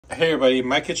Hey everybody,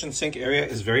 my kitchen sink area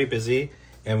is very busy,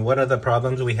 and one of the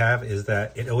problems we have is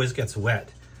that it always gets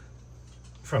wet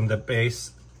from the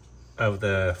base of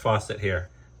the faucet here.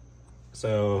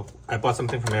 So I bought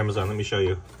something from Amazon, let me show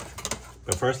you.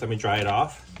 But first let me dry it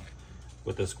off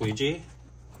with the squeegee.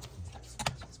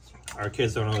 Our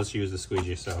kids don't know how to use the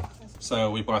squeegee,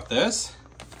 so we bought this,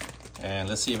 and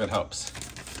let's see if it helps.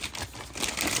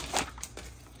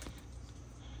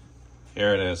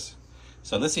 Here it is.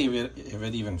 So let's see if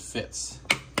it even fits.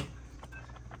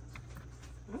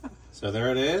 So there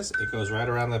it is. It goes right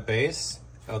around the base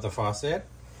of the faucet,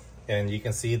 and you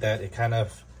can see that it kind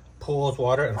of pulls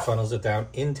water and funnels it down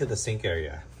into the sink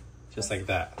area, just like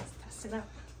that. Let's test it out.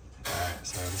 All right,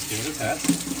 so let's give it a test.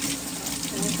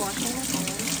 Finish washing the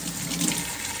hands.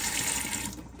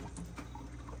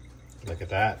 Look at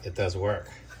that, it does work.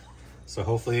 So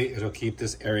hopefully it'll keep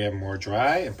this area more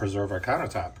dry and preserve our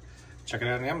countertop. Check it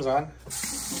out on Amazon.